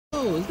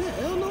Oh, is that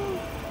Elnor?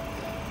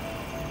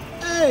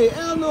 Hey,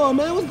 Elnor,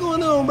 man, what's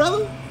going on,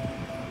 brother?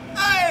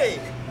 Hey!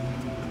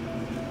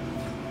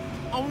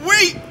 I'm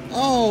weak!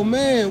 Oh,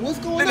 man, what's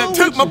going on? Nigga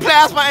took my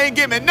plasma, ain't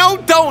give me no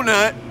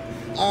donut.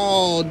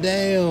 Oh,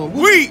 damn.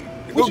 Weak!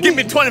 Go give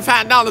me mean?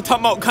 $25,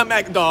 talking about come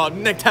back, dog.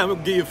 Next time we'll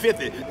give you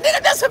 50.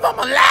 Nigga, that's if I'm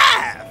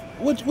alive!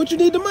 What you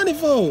need the money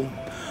for?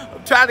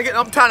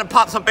 I'm trying to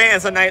pop some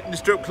bands tonight in the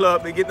strip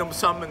club and get them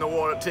something in the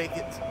water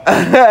tickets.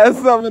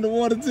 Something in the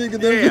water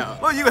ticket. Yeah.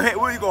 Where you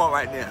going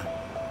right now?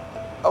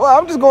 Well,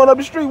 I'm just going up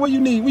the street. What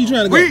you need? Where you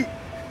trying to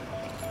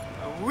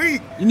go?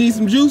 Weak. You need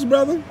some juice,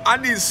 brother? I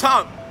need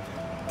something.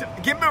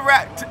 Give me a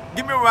ride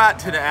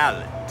to the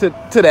alley. To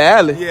the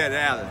alley? Yeah, the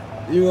alley.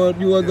 You want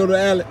to go to the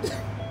alley?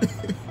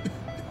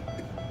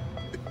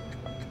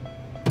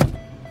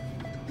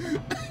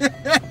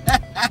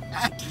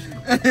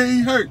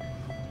 He hurt.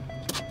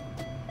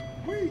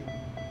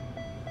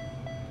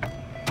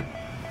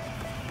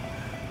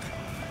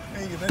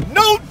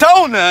 No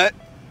donut.